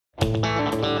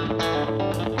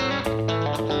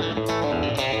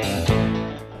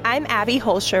I'm Abby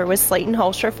Holscher with Slayton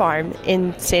Holscher Farm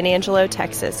in San Angelo,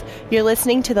 Texas. You're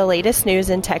listening to the latest news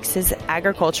in Texas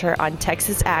agriculture on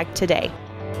Texas Ag Today.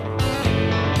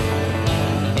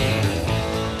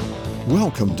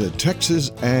 Welcome to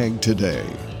Texas Ag Today,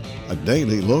 a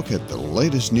daily look at the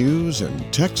latest news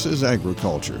in Texas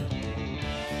agriculture.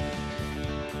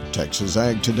 Texas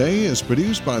Ag Today is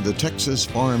produced by the Texas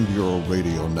Farm Bureau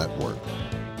Radio Network,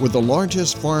 with the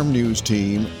largest farm news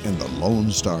team in the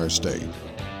Lone Star State.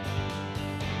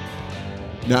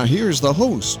 Now here's the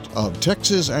host of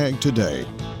Texas Ag Today,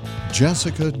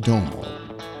 Jessica Domel.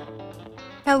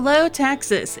 Hello,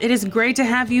 Texas. It is great to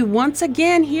have you once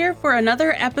again here for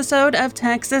another episode of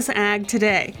Texas Ag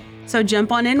Today. So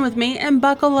jump on in with me and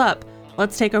buckle up.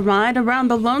 Let's take a ride around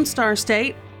the Lone Star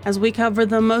State as we cover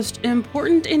the most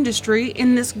important industry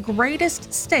in this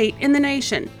greatest state in the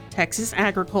nation, Texas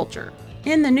agriculture.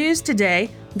 In the news today,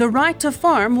 the right to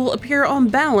farm will appear on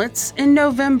ballots in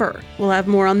November. We'll have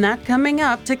more on that coming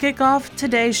up to kick off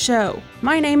today's show.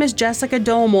 My name is Jessica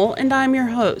Domel, and I'm your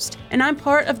host, and I'm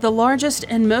part of the largest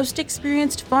and most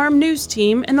experienced farm news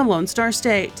team in the Lone Star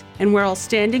State. And we're all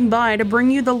standing by to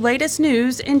bring you the latest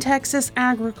news in Texas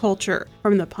agriculture,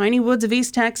 from the piney woods of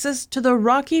East Texas to the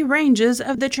rocky ranges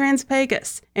of the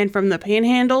Trans-Pecos, and from the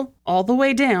Panhandle all the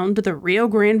way down to the Rio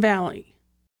Grande Valley.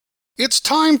 It's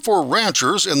time for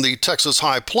ranchers in the Texas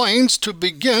High Plains to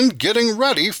begin getting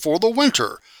ready for the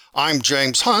winter. I'm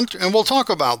James Hunt, and we'll talk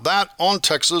about that on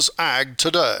Texas Ag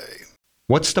Today.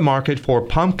 What's the market for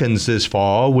pumpkins this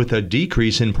fall with a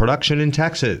decrease in production in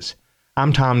Texas?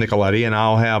 I'm Tom Nicoletti, and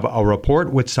I'll have a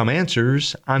report with some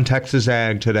answers on Texas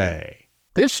Ag Today.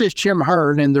 This is Jim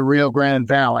Hurd in the Rio Grande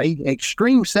Valley.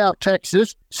 Extreme South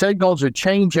Texas signals a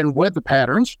change in weather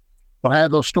patterns. We'll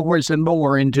have those stories and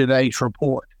more in today's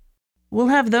report. We'll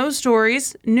have those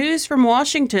stories, news from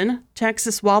Washington,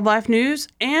 Texas wildlife news,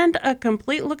 and a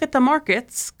complete look at the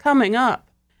markets coming up.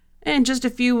 In just a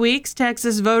few weeks,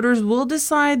 Texas voters will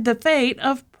decide the fate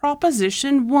of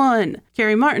Proposition 1.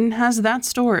 Carrie Martin has that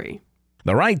story.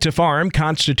 The Right to Farm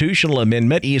constitutional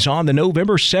amendment is on the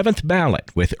November 7th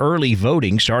ballot, with early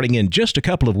voting starting in just a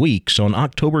couple of weeks on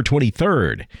October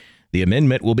 23rd. The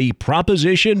amendment will be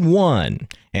Proposition 1.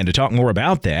 And to talk more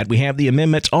about that, we have the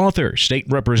amendment's author, State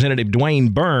Representative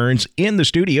DeWayne Burns, in the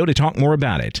studio to talk more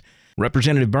about it.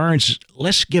 Representative Burns,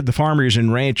 let's give the farmers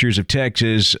and ranchers of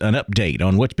Texas an update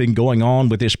on what's been going on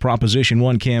with this Proposition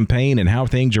 1 campaign and how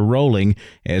things are rolling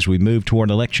as we move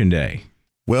toward Election Day.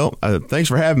 Well, thanks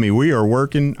for having me. We are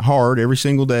working hard every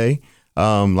single day.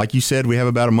 Like you said, we have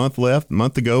about a month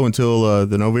to go until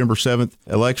the November 7th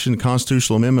election,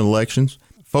 constitutional amendment elections.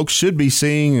 Folks should be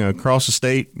seeing across the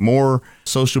state more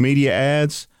social media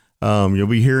ads. You'll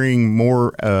be hearing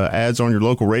more ads on your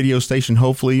local radio station.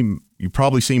 Hopefully, you've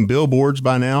probably seen billboards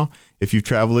by now if you've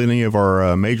traveled any of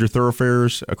our major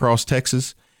thoroughfares across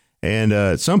Texas. And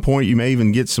at some point, you may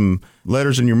even get some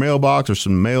letters in your mailbox or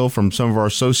some mail from some of our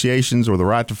associations or the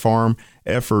Right to Farm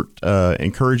effort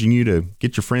encouraging you to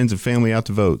get your friends and family out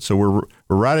to vote. So we're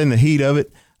right in the heat of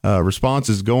it. Response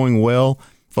is going well.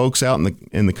 Folks out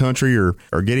in the country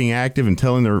are getting active and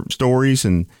telling their stories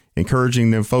and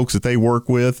encouraging them folks that they work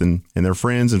with and their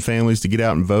friends and families to get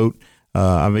out and vote.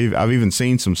 I've even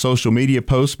seen some social media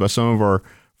posts by some of our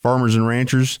farmers and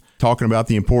ranchers talking about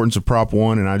the importance of Prop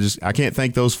 1, and I can't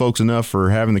thank those folks enough for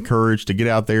having the courage to get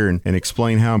out there and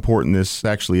explain how important this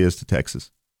actually is to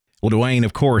Texas. Well, DeWayne,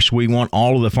 of course, we want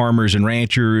all of the farmers and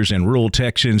ranchers and rural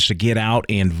Texans to get out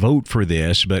and vote for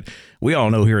this, but we all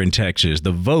know here in Texas,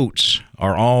 the votes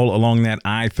are all along that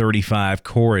I-35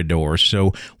 corridor.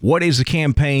 So what is the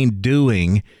campaign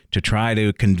doing to try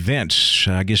to convince,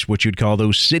 I guess, what you'd call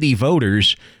those city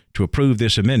voters to approve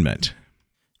this amendment?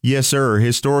 Yes, sir.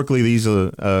 Historically, these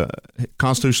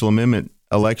constitutional amendment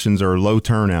elections are low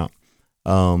turnout.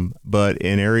 But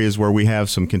in areas where we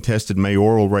have some contested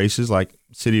mayoral races, like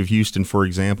City of Houston, for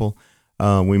example,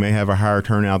 we may have a higher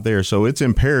turnout there. So it's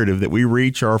imperative that we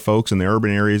reach our folks in the urban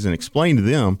areas and explain to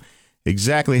them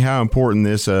exactly how important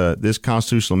this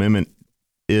constitutional amendment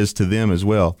is to them as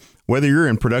well. Whether you're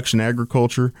in production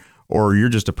agriculture or you're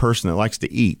just a person that likes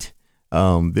to eat,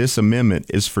 this amendment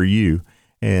is for you.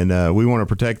 And we want to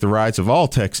protect the rights of all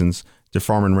Texans to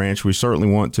farm and ranch. We certainly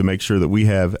want to make sure that we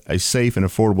have a safe and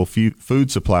affordable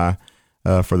food supply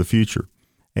for the future.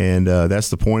 And that's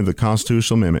the point of the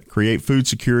constitutional amendment. Create food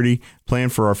security, plan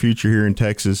for our future here in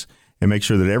Texas, and make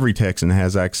sure that every Texan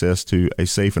has access to a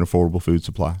safe and affordable food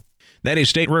supply. That is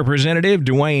State Representative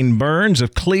DeWayne Burns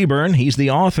of Cleburne. He's the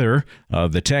author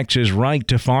of the Texas Right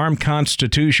to Farm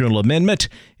Constitutional Amendment.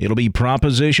 It'll be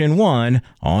Proposition 1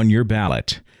 on your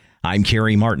ballot. I'm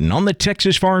Kerry Martin on the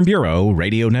Texas Farm Bureau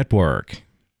Radio Network.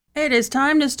 It is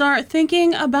time to start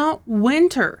thinking about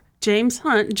winter. James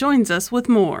Hunt joins us with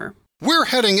more. We're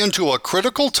heading into a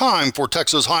critical time for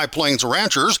Texas High Plains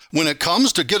ranchers when it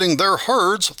comes to getting their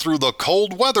herds through the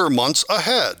cold weather months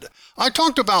ahead. I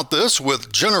talked about this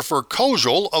with Jennifer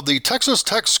Kozel of the Texas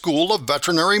Tech School of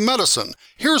Veterinary Medicine.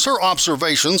 Here's her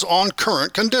observations on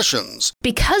current conditions.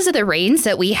 Because of the rains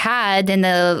that we had in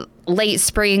the late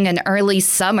spring and early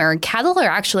summer, cattle are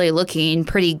actually looking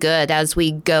pretty good as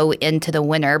we go into the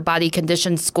winter. Body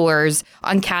condition scores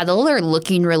on cattle are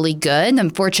looking really good.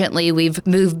 Unfortunately, we've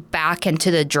moved back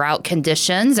into the drought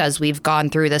conditions as we've gone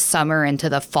through the summer into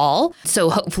the fall. So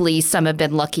hopefully some have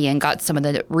been lucky and got some of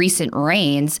the recent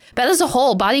rains. But as a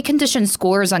whole, body condition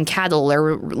scores on cattle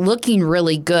are looking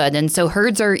really good. And so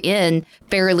herds are in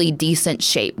fairly decent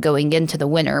shape going into the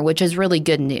winter, which is really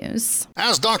good news.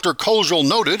 As Dr. Kozel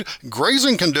noted,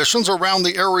 grazing conditions around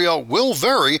the area will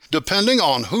vary depending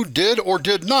on who did or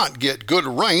did not get good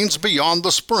rains beyond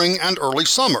the spring and early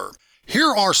summer.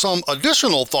 Here are some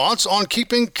additional thoughts on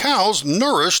keeping cows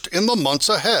nourished in the months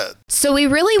ahead. So we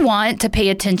really want to pay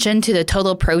attention to the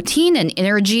total protein and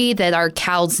energy that our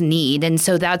cows need. And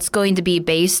so that's going to be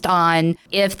based on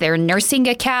if they're nursing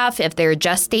a calf, if they're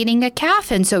gestating a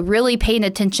calf. And so really paying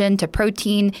attention to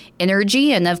protein,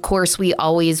 energy. And of course, we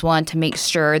always want to make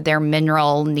sure their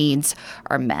mineral needs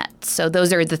are met. So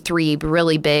those are the three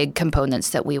really big components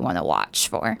that we want to watch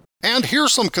for. And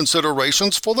here's some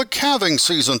considerations for the calving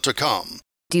season to come.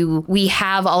 Do we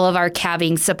have all of our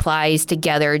calving supplies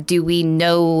together? Do we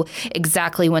know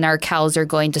exactly when our cows are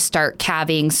going to start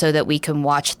calving so that we can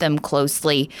watch them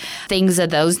closely? Things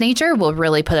of those nature will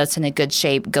really put us in a good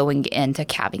shape going into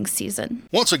calving season.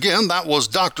 Once again, that was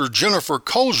Dr. Jennifer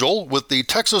Kozel with the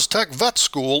Texas Tech Vet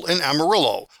School in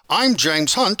Amarillo. I'm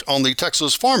James Hunt on the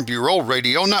Texas Farm Bureau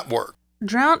Radio Network.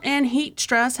 Drought and heat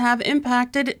stress have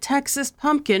impacted Texas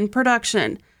pumpkin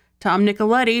production. Tom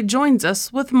Nicoletti joins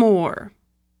us with more.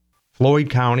 Floyd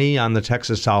County on the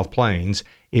Texas South Plains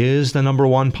is the number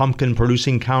one pumpkin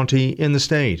producing county in the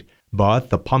state. But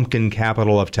the pumpkin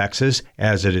capital of Texas,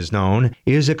 as it is known,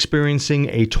 is experiencing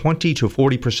a 20 to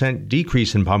 40%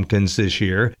 decrease in pumpkins this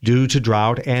year due to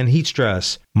drought and heat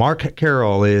stress. Mark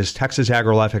Carroll is Texas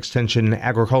AgriLife Extension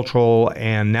Agricultural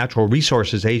and Natural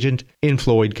Resources Agent in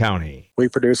Floyd County. We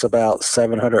produce about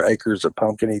 700 acres of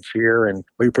pumpkin each year, and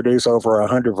we produce over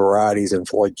 100 varieties in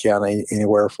Floyd County,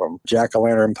 anywhere from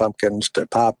jack-o'-lantern pumpkins to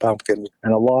pie pumpkins,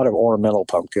 and a lot of ornamental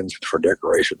pumpkins for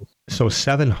decoration. So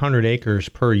 700 acres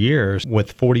per year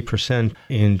with 40%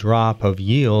 in drop of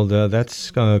yield,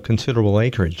 that's considerable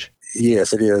acreage.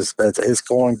 Yes, it is. It's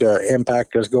going to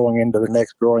impact us going into the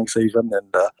next growing season,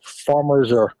 and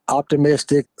farmers are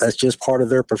optimistic. That's just part of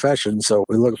their profession. So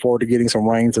we look forward to getting some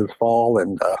rains this fall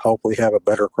and hopefully have a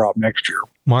better crop next year.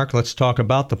 Mark, let's talk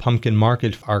about the pumpkin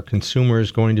market. Are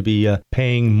consumers going to be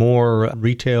paying more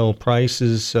retail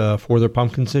prices for their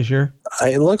pumpkins this year?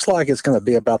 It looks like it's going to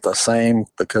be about the same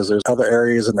because there's other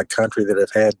areas in the country that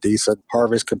have had decent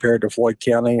harvest compared to Floyd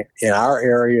County. In our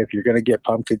area, if you're going to get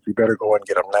pumpkins, you better go and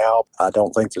get them now. I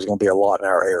don't think there's going to be a lot in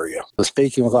our area. But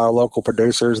speaking with our local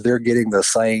producers, they're getting the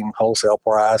same wholesale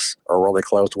price or really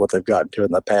close to what they've gotten to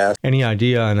in the past. Any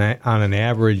idea on an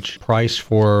average price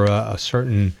for a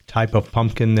certain type of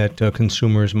pumpkin that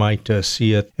consumers might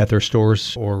see at their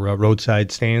stores or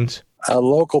roadside stands?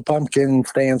 Local pumpkin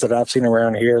stands that I've seen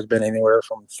around here has been anywhere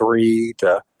from $3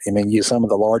 to, some of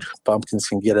the large pumpkins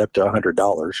can get up to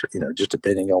 $100, just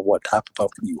depending on what type of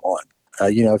pumpkin you want.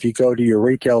 If you go to your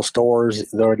retail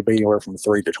stores, they're going to be anywhere from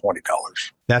 $3 to $20.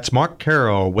 That's Mark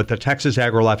Carroll with the Texas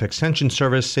AgriLife Extension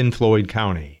Service in Floyd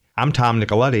County. I'm Tom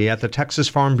Nicoletti at the Texas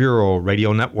Farm Bureau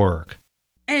Radio Network.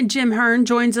 And Jim Hearn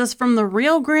joins us from the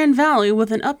Rio Grande Valley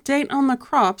with an update on the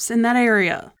crops in that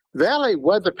area. Valley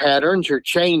weather patterns are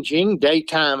changing.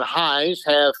 Daytime highs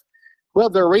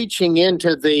they're reaching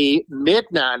into the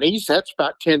mid-90s. That's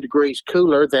about 10 degrees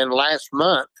cooler than last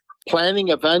month. Planting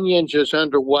of onions is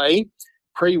underway.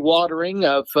 Pre-watering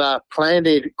of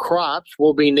planted crops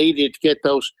will be needed to get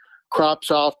those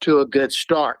crops off to a good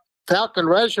start. Falcon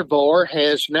Reservoir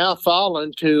has now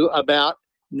fallen to about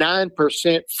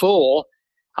 9% full.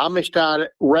 Amistad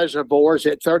Reservoir is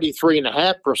at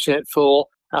 33.5% full.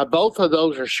 Both of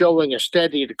those are showing a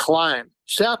steady decline.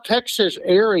 South Texas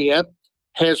area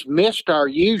has missed our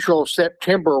usual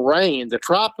September rain. The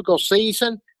tropical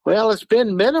season, it's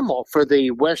been minimal for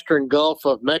the western Gulf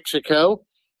of Mexico.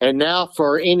 And now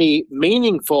for any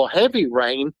meaningful heavy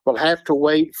rain, we'll have to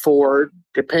wait for,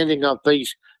 depending on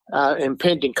these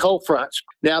impending cold fronts.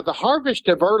 Now, the harvest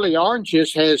of early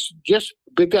oranges has just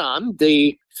begun.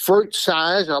 The fruit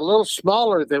size a little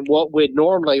smaller than what we'd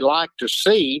normally like to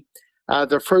see.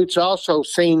 The fruit's also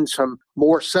seen some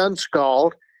more sun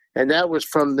scald, and that was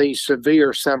from the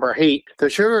severe summer heat. The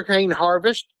sugarcane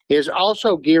harvest is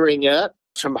also gearing up.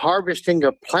 Some harvesting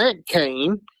of plant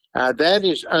cane, that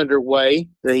is underway.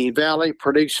 The valley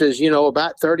produces,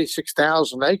 about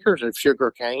 36,000 acres of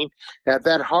sugarcane. Now,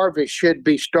 that harvest should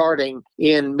be starting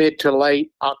in mid to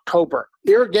late October.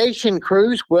 Irrigation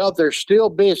crews, well, they're still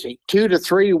busy. 2 to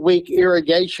 3 week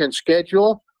irrigation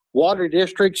schedule. Water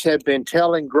districts have been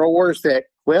telling growers that,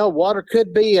 water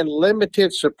could be in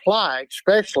limited supply,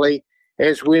 especially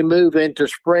as we move into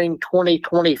spring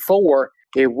 2024,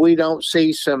 if we don't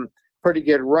see some pretty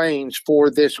good rains for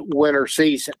this winter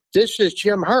season. This is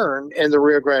Jim Hearn in the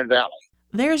Rio Grande Valley.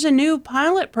 There's a new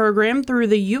pilot program through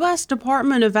the U.S.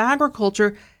 Department of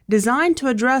Agriculture designed to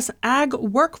address ag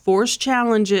workforce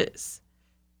challenges.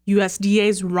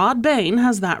 USDA's Rod Bain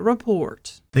has that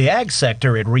report. The ag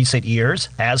sector in recent years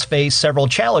has faced several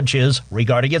challenges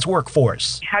regarding its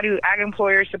workforce. How do ag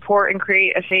employers support and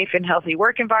create a safe and healthy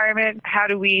work environment? How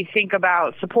do we think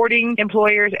about supporting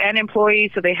employers and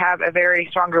employees so they have a very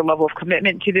stronger level of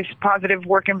commitment to this positive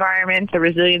work environment? The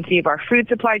resiliency of our food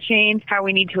supply chain, how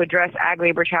we need to address ag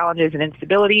labor challenges and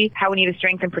instability, how we need to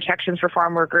strengthen protections for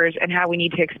farm workers, and how we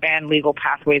need to expand legal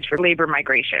pathways for labor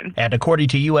migration. And according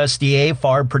to USDA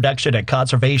Farm Production and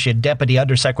Conservation Deputy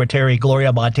Undersecretary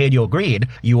Gloria Montano Green,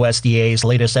 USDA's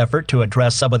latest effort to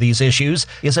address some of these issues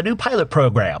is a new pilot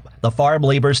program, the Farm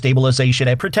Labor Stabilization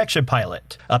and Protection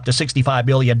Pilot. Up to $65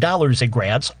 million in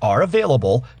grants are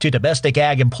available to domestic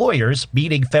ag employers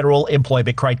meeting federal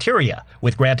employment criteria,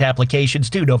 with grant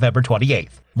applications due November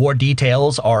 28th. More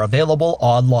details are available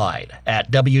online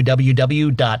at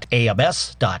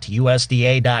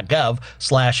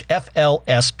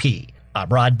www.ams.usda.gov/FLSP. I'm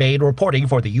Rod Bain reporting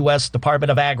for the U.S.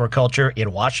 Department of Agriculture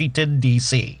in Washington,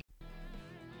 D.C.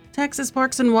 Texas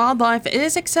Parks and Wildlife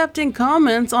is accepting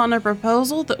comments on a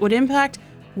proposal that would impact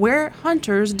where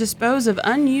hunters dispose of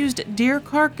unused deer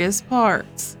carcass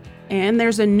parts. And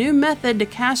there's a new method to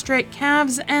castrate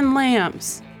calves and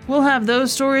lambs. We'll have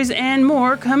those stories and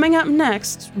more coming up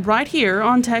next, right here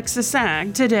on Texas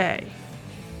Ag Today.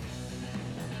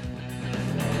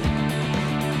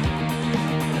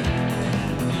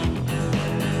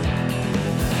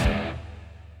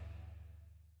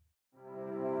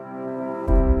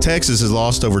 Texas has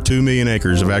lost over 2 million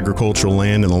acres of agricultural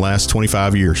land in the last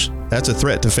 25 years. That's a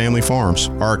threat to family farms,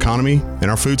 our economy,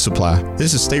 and our food supply.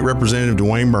 This is State Representative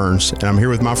DeWayne Burns, and I'm here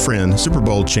with my friend, Super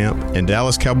Bowl champ, and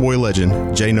Dallas Cowboy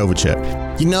legend, Jay Novacek.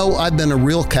 You know, I've been a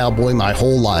real cowboy my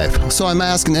whole life, so I'm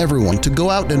asking everyone to go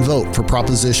out and vote for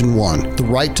Proposition 1, the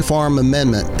Right to Farm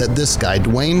Amendment that this guy,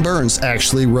 DeWayne Burns,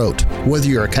 actually wrote. Whether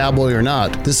you're a cowboy or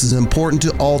not, this is important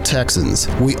to all Texans.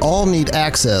 We all need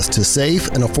access to safe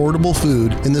and affordable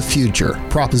food in the future.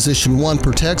 Proposition 1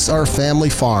 protects our family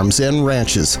farms and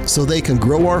ranches so they can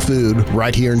grow our food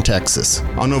right here in Texas.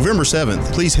 On November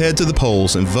 7th, please head to the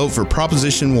polls and vote for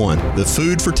Proposition 1, the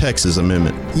Food for Texas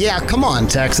Amendment. Yeah, come on,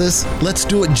 Texas. Let's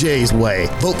do it Jay's way.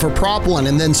 Vote for Prop 1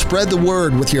 and then spread the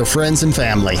word with your friends and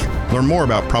family. Learn more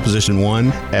about Proposition 1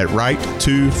 at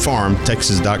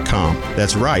right2farmtexas.com.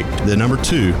 That's right, the number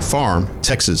 2,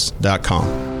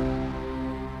 farmtexas.com.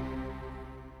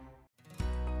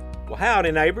 Well,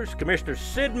 howdy, neighbors. Commissioner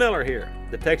Sid Miller here.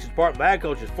 The Texas Department of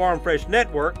Agriculture's Farm Fresh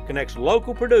Network connects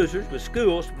local producers with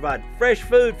schools to provide fresh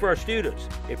food for our students.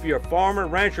 If you're a farmer,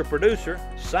 rancher, producer,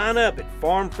 sign up at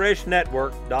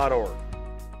farmfreshnetwork.org.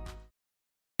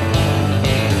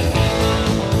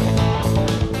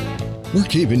 We're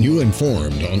keeping you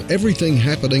informed on everything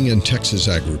happening in Texas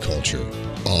agriculture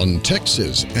on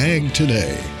Texas Ag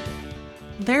Today.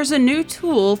 There's a new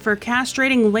tool for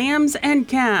castrating lambs and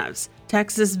calves.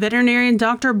 Texas veterinarian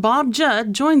Dr. Bob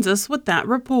Judd joins us with that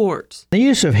report. The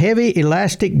use of heavy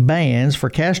elastic bands for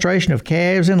castration of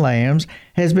calves and lambs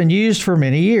has been used for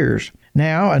many years.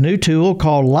 Now, a new tool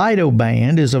called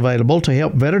LidoBand is available to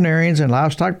help veterinarians and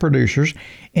livestock producers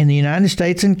in the United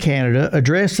States and Canada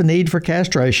address the need for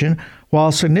castration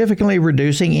while significantly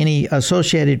reducing any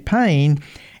associated pain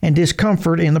and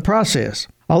discomfort in the process.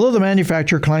 Although the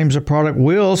manufacturer claims the product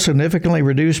will significantly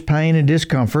reduce pain and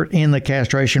discomfort in the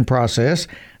castration process,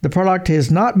 the product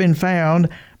has not been found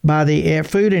by the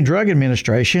Food and Drug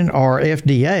Administration, or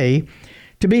FDA,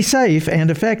 to be safe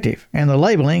and effective, and the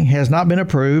labeling has not been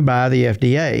approved by the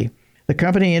FDA. The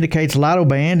company indicates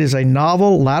LidoBand is a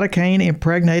novel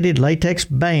lidocaine-impregnated latex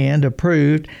band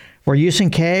approved for use in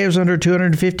calves under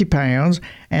 250 pounds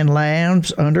and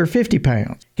lambs under 50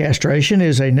 pounds. Castration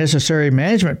is a necessary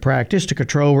management practice to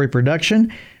control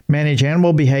reproduction, manage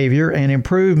animal behavior, and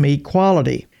improve meat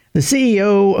quality. The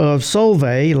CEO of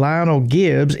Solvay, Lionel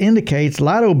Gibbs, indicates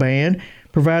Lidoban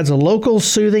provides a local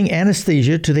soothing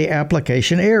anesthesia to the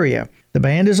application area. The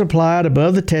band is applied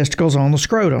above the testicles on the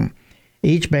scrotum.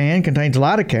 Each band contains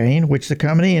lidocaine, which the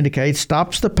company indicates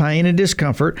stops the pain and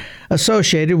discomfort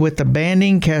associated with the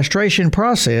banding castration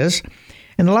process,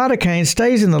 and the lidocaine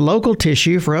stays in the local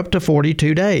tissue for up to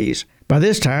 42 days. By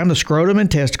this time, the scrotum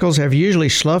and testicles have usually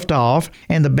sloughed off,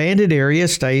 and the banded area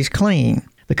stays clean.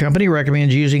 The company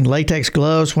recommends using latex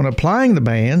gloves when applying the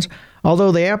bands,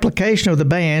 although the application of the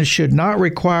bands should not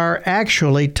require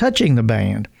actually touching the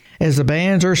band, as the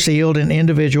bands are sealed in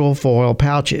individual foil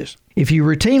pouches. If you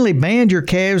routinely band your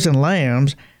calves and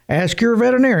lambs, ask your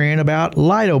veterinarian about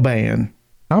Lidoban.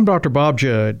 I'm Dr. Bob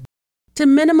Judd. To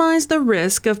minimize the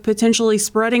risk of potentially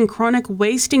spreading chronic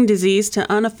wasting disease to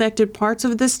unaffected parts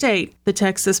of the state, the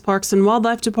Texas Parks and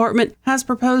Wildlife Department has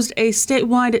proposed a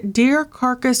statewide deer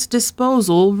carcass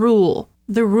disposal rule.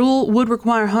 The rule would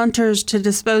require hunters to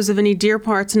dispose of any deer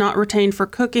parts not retained for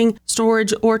cooking,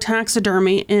 storage, or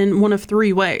taxidermy in one of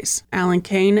three ways. Alan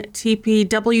Kane,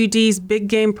 TPWD's Big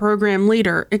Game Program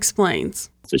leader, explains.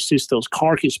 It's just those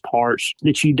carcass parts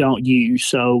that you don't use.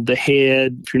 So the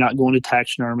head, if you're not going to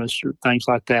taxidermists or things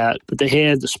like that, but the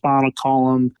head, the spinal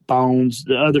column, bones,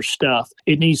 the other stuff,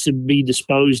 it needs to be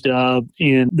disposed of.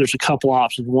 And there's a couple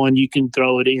options. One, you can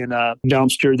throw it in a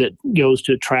dumpster that goes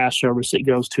to a trash service that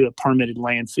goes to a permitted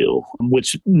landfill,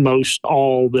 which most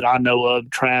all that I know of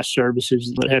trash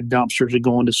services that have dumpsters are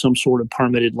going to some sort of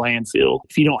permitted landfill.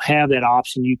 If you don't have that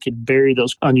option, you could bury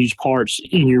those unused parts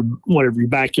in your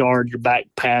backyard, your back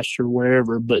pasture,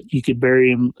 wherever, but you could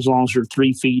bury them as long as they're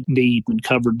 3 feet deep and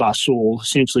covered by soil,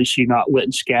 essentially, so you're not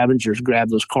letting scavengers grab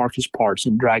those carcass parts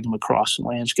and drag them across the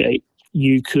landscape.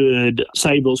 You could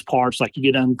save those parts, like you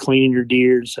get done cleaning your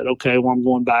deer and said, okay, well, I'm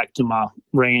going back to my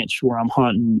ranch where I'm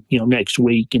hunting, next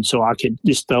week. And so I could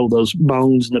just throw those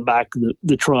bones in the back of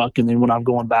the truck. And then when I'm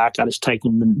going back, I just take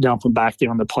them and dump them back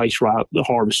there on the place where I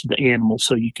harvested the animals,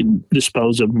 so you can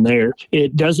dispose of them there.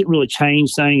 It doesn't really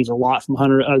change things a lot from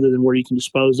hunter other than where you can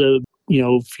dispose of.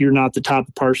 If you're not the type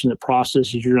of person that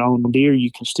processes your own deer,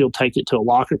 you can still take it to a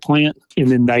locker plant,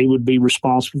 and then they would be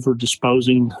responsible for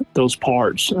disposing those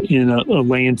parts in a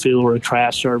landfill or a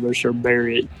trash service, or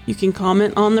bury it. You can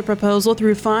comment on the proposal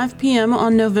through 5 p.m.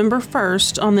 on November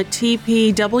 1st on the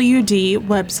TPWD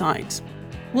website.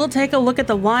 We'll take a look at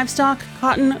the livestock,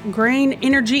 cotton, grain,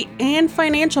 energy, and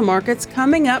financial markets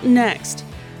coming up next.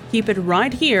 Keep it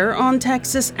right here on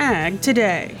Texas Ag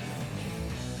Today.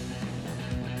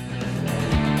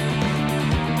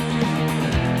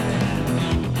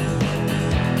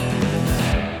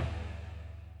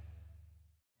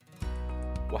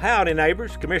 Howdy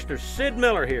neighbors, Commissioner Sid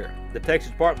Miller here. The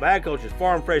Texas Department of Agriculture's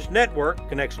Farm Fresh Network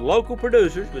connects local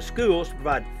producers with schools to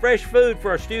provide fresh food for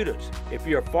our students. If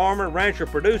you're a farmer, rancher,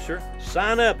 producer,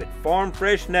 sign up at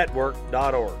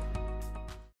farmfreshnetwork.org.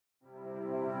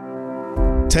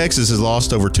 Texas has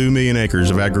lost over 2 million acres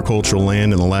of agricultural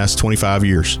land in the last 25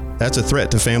 years. That's a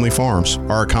threat to family farms,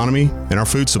 our economy, and our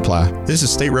food supply. This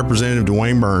is State Representative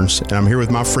DeWayne Burns, and I'm here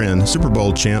with my friend, Super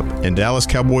Bowl champ, and Dallas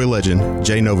Cowboy legend,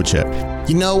 Jay Novacek.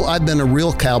 I've been a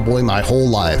real cowboy my whole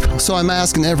life, so I'm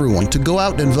asking everyone to go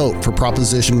out and vote for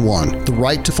Proposition 1, the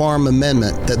Right to Farm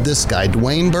Amendment that this guy,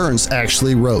 DeWayne Burns,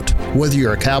 actually wrote. Whether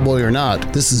you're a cowboy or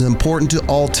not, this is important to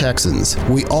all Texans.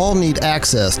 We all need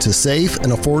access to safe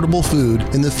and affordable food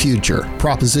in the future.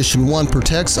 Proposition 1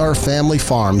 protects our family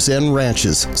farms and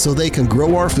ranches so they can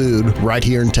grow our food right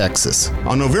here in Texas.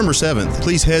 On November 7th,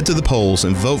 please head to the polls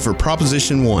and vote for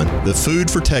Proposition 1, the Food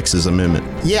for Texas Amendment.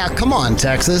 Yeah, come on,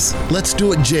 Texas. Let's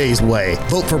do it Jay's way.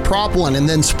 Vote for Prop 1 and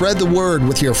then spread the word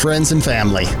with your friends and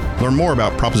family. Learn more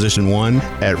about Proposition 1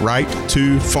 at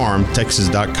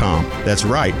right2farmtexas.com. That's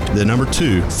right, the number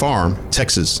 2,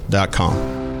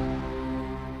 farmtexas.com.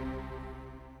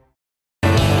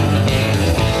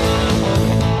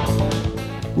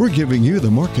 We're giving you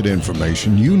the market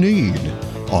information you need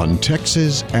on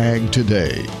Texas Ag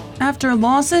Today. After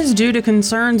losses due to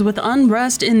concerns with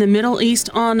unrest in the Middle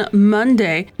East on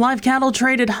Monday, live cattle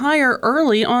traded higher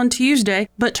early on Tuesday,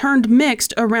 but turned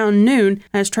mixed around noon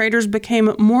as traders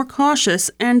became more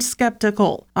cautious and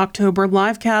skeptical. October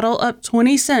live cattle up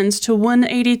 20 cents to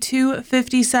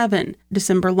 $182.57.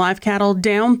 December live cattle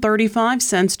down 35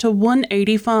 cents to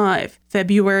 $185.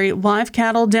 February live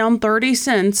cattle down 30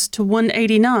 cents to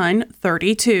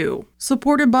 $189.32.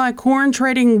 Supported by corn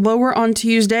trading lower on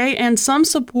Tuesday and some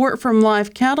support from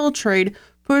live cattle trade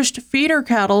pushed feeder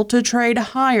cattle to trade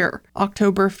higher.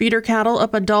 October feeder cattle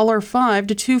up $1.05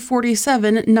 to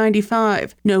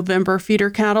 $247.95. November feeder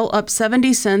cattle up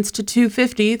 70 cents to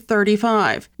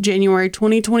 $250.35. January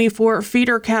 2024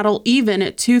 feeder cattle even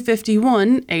at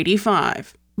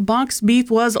 $251.85. Boxed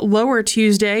beef was lower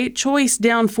Tuesday, choice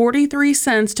down 43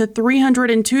 cents to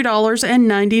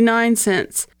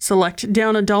 $302.99. Select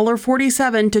down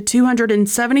 $1.47 to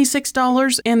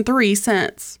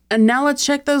 $276.03. And now let's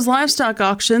check those livestock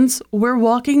auctions. We're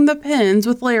walking the pens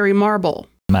with Larry Marble.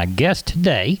 My guest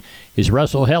today is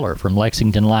Russell Heller from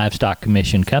Lexington Livestock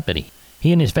Commission Company.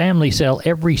 He and his family sell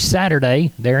every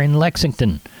Saturday there in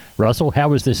Lexington. Russell, how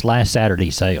was this last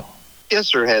Saturday sale? Yes,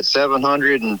 sir. Had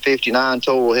 759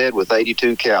 total head with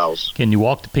 82 cows. Can you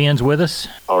walk the pens with us?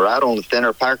 All right. On the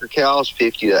thinner packer cows,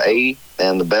 50 to 80,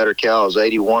 and the better cows,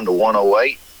 81 to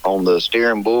 108. On the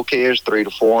steering bull calves, 3 to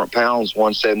 400 pounds,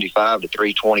 175 to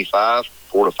 325.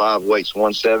 4 to 5 weights,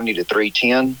 170 to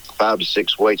 310. 5 to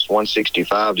 6 weights,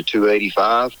 165 to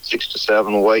 285. 6 to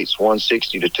 7 weights,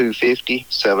 160 to 250.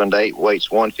 7 to 8 weights,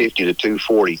 150 to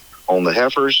 240. On the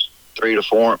heifers, 3 to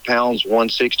 400 pounds,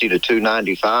 160 to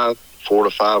 295. 4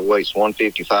 to 5 weights,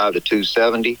 155 to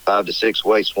 270. 5 to 6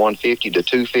 weights, 150 to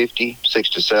 250. 6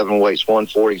 to 7 weights,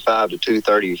 145 to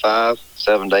 235.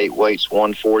 7 to 8 weights,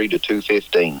 140 to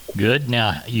 215. Good.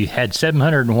 Now, you had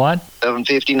 700 and what?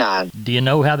 759. Do you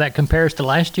know how that compares to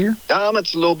last year?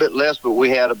 It's a little bit less, but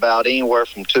we had about anywhere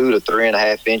from 2 to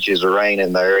 3.5 inches of rain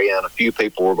in the area, and a few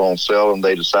people were going to sell them.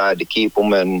 They decided to keep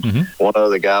them, and one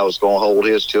other guy was going to hold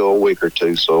his till a week or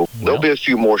two, so there'll be a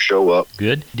few more show up.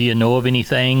 Good. Do you know of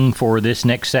anything for this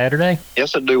next Saturday?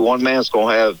 Yes, I do. One man's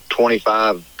going to have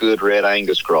 25 good red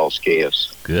Angus cross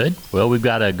calves. Good. Well, we've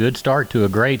got a good start to a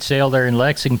great sale there in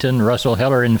Lexington. Russell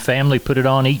Heller and family put it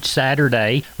on each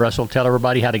Saturday. Russell, tell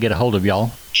everybody how to get a hold of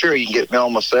y'all. Sure, you can get me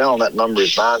on my cell, and that number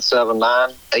is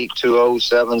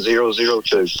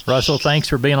 979-820-7002. Russell, thanks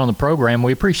for being on the program.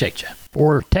 We appreciate you.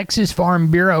 For Texas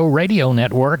Farm Bureau Radio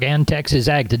Network and Texas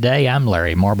Ag Today, I'm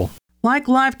Larry Marble. Like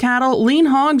live cattle, lean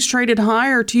hogs traded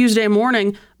higher Tuesday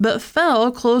morning, but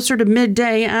fell closer to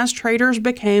midday as traders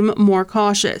became more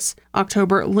cautious.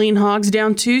 October lean hogs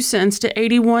down 2 cents to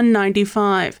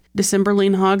 $81.95. December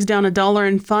lean hogs down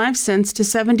 $1.05 to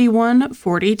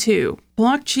 $71.42.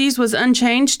 Block cheese was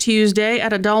unchanged Tuesday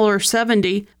at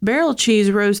 $1.70. Barrel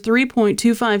cheese rose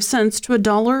 3.25 cents to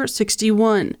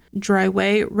 $1.61. Dry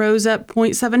whey rose up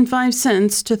 0.75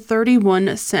 cents to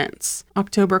 31 cents.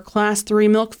 October Class 3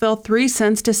 milk fell 3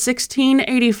 cents to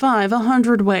 $16.85 a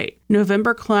hundredweight.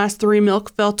 November Class 3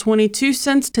 milk fell 22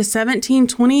 cents to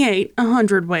 $17.28 a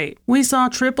hundredweight. We saw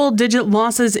triple-digit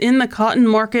losses in the cotton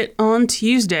market on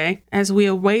Tuesday as we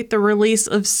await the release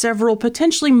of several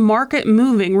potentially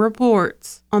market-moving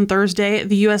reports. On Thursday,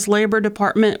 the U.S. Labor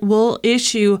Department will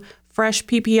issue fresh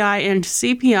PPI and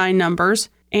CPI numbers,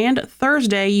 and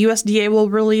Thursday, USDA will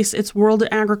release its World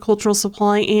Agricultural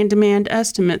Supply and Demand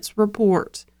Estimates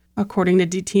report. According to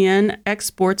DTN,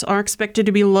 exports are expected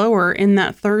to be lower in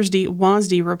that Thursday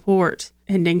WASDE report.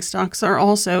 Ending stocks are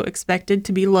also expected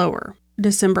to be lower.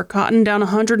 December cotton down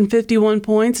 151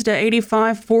 points to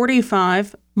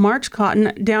 85.45. March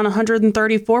cotton down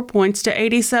 134 points to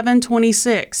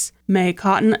 87.26. May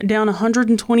cotton down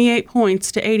 128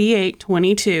 points to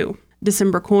 88.22.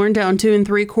 December corn down 2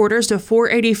 3/4 to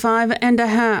 485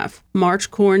 1/2.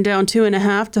 March corn down 2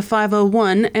 1/2 to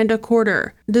 501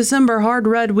 1/4. December hard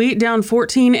red wheat down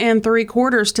 14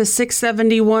 3/4 to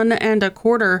 671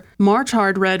 1/4. March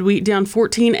hard red wheat down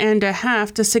 14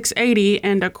 1/2 to 680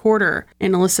 1/4.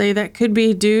 Analysts say that could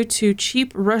be due to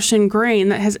cheap Russian grain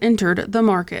that has entered the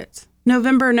market.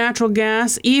 November natural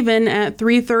gas even at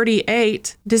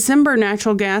 $3.38. December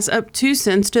natural gas up 2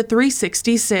 cents to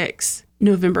 $3.66.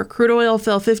 November crude oil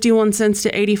fell 51 cents to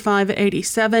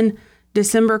 $85.87.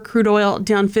 December crude oil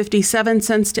down 57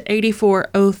 cents to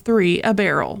 $84.03 a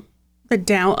barrel. The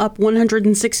Dow up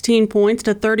 116 points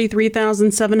to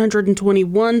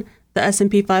 33,721. The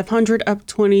S&P 500 up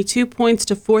 22 points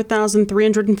to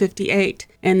 4,358.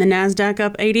 And the NASDAQ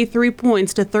up 83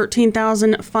 points to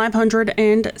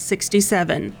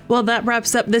 13,567. Well, that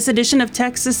wraps up this edition of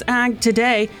Texas Ag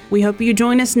Today. We hope you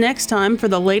join us next time for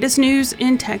the latest news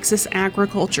in Texas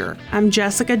agriculture. I'm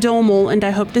Jessica Domel, and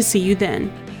I hope to see you then.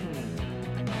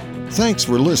 Thanks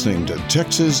for listening to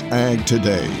Texas Ag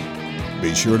Today.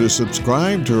 Be sure to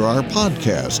subscribe to our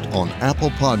podcast on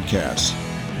Apple Podcasts,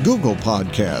 Google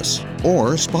Podcasts,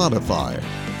 or Spotify.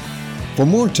 For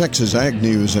more Texas Ag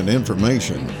news and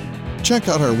information, check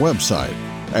out our website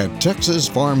at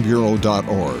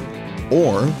texasfarmbureau.org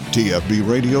or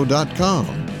tfbradio.com.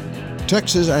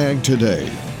 Texas Ag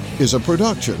Today is a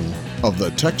production of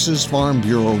the Texas Farm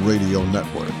Bureau Radio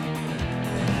Network.